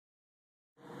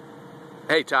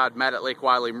Hey Todd, Matt at Lake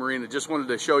Wyli Marina. Just wanted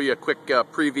to show you a quick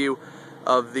preview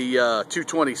of the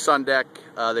 220 SunDeck.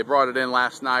 They brought it in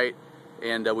last night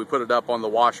and we put it up on the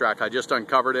wash rack. I just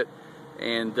uncovered it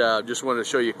and just wanted to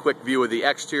show you a quick view of the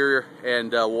exterior,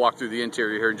 and we'll walk through the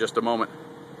interior here in just a moment.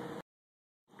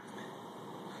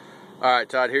 Alright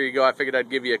Todd, here you go. I figured I'd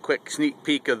give you a quick sneak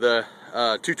peek of the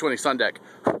 220 SunDeck.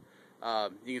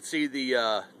 You can see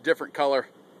the different color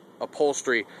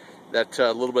upholstery. That's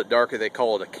a little bit darker. They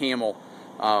call it a camel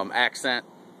accent.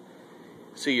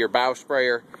 See your bow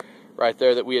sprayer right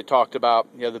there that we had talked about.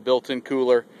 You have the built-in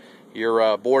cooler,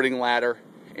 your boarding ladder,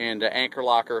 and anchor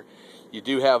locker. You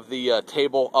do have the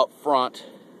table up front.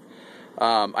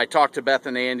 I talked to Beth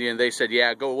and Andy, and they said,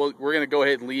 yeah, we're going to go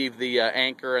ahead and leave the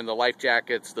anchor and the life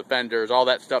jackets, the fenders, all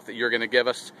that stuff that you're going to give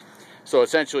us. So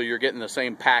essentially, you're getting the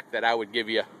same pack that I would give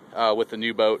you with the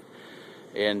new boat,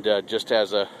 and just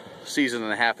has a season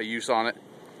and a half of use on it.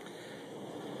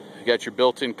 You got your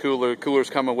built-in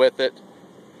coolers coming with it.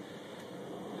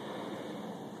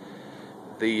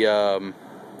 The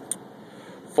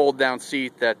fold-down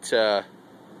seat that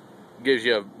gives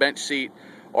you a bench seat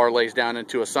or lays down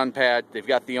into a sun pad. They've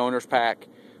got the owner's pack,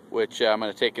 which I'm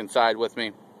going to take inside with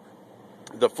me.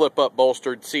 The flip-up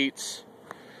bolstered seats.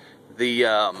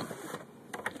 The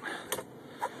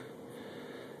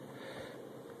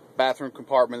bathroom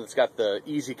compartment that's got the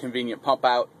easy, convenient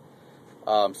pump-out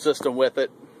system with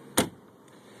it.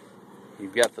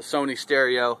 You've got the Sony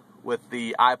stereo with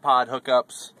the iPod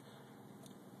hookups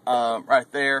right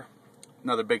there.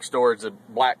 Another big storage, the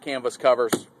black canvas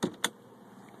covers.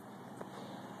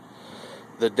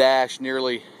 The dash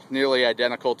nearly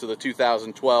identical to the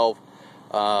 2012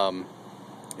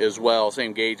 as well.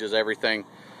 Same gauges, everything.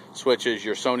 Switches,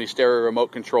 your Sony stereo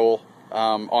remote control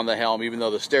on the helm, even though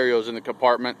the stereo's in the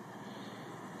compartment.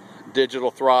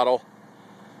 Digital throttle.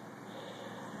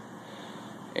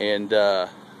 And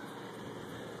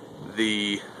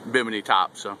the bimini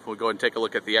top. So we'll go ahead and take a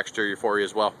look at the exterior for you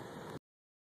as well.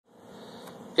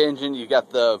 Engine, you got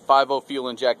the 5.0 fuel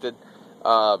injected,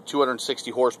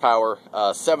 260 horsepower,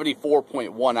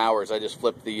 74.1 hours. I just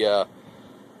flipped the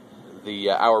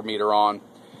hour meter on.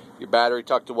 Your battery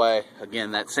tucked away.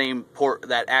 Again, that same port,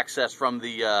 that access from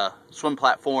the swim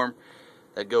platform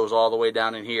that goes all the way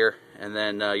down in here. And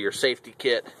then your safety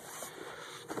kit.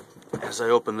 As I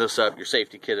open this up, your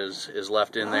safety kit is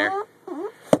left in there.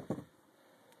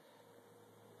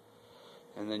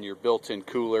 And then your built-in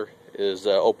cooler is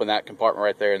open that compartment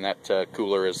right there, and that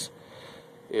cooler is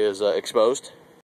exposed.